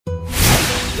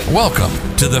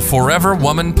Welcome to the Forever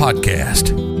Woman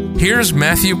Podcast. Here's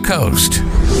Matthew Coast.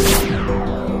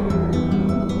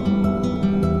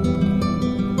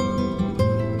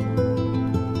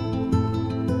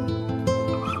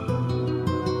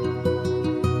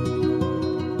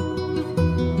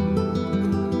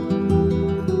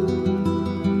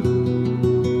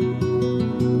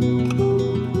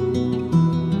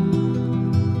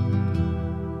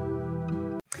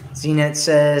 Zenet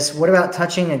says, what about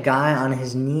touching a guy on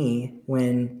his knee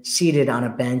when seated on a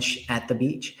bench at the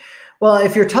beach? Well,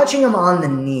 if you're touching him on the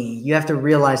knee, you have to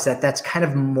realize that that's kind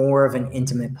of more of an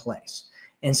intimate place.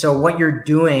 And so what you're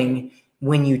doing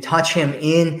when you touch him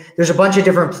there's a bunch of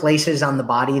different places on the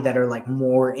body that are like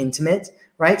more intimate,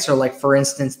 right? So like, for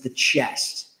instance, the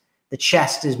chest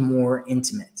is more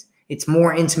intimate. It's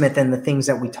more intimate than the things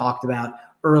that we talked about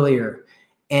earlier.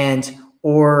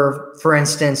 Or for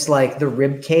instance, like the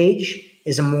rib cage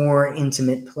is a more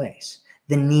intimate place.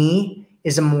 The knee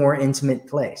is a more intimate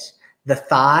place. The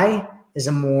thigh is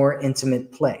a more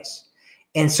intimate place.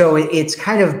 And so it's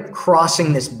kind of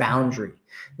crossing this boundary,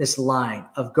 this line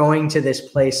of going to this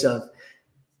place of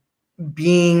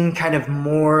being kind of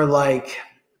more like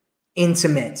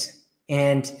intimate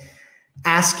and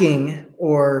asking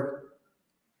or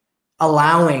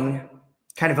allowing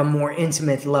kind of a more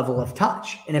intimate level of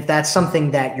touch. And if that's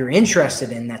something that you're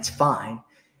interested in, that's fine.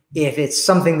 If it's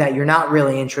something that you're not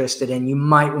really interested in, you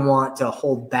might want to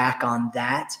hold back on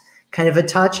that kind of a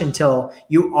touch until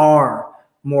you are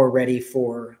more ready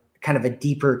for kind of a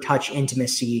deeper touch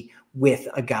intimacy with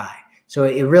a guy. So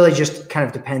it really just kind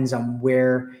of depends on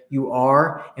where you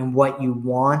are and what you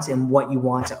want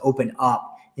to open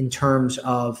up in terms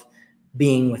of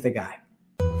being with a guy.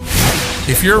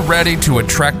 If you're ready to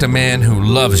attract a man who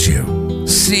loves you,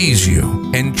 sees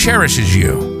you, and cherishes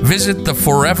you, visit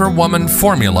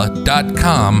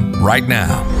theforeverwomanformula.com right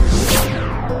now.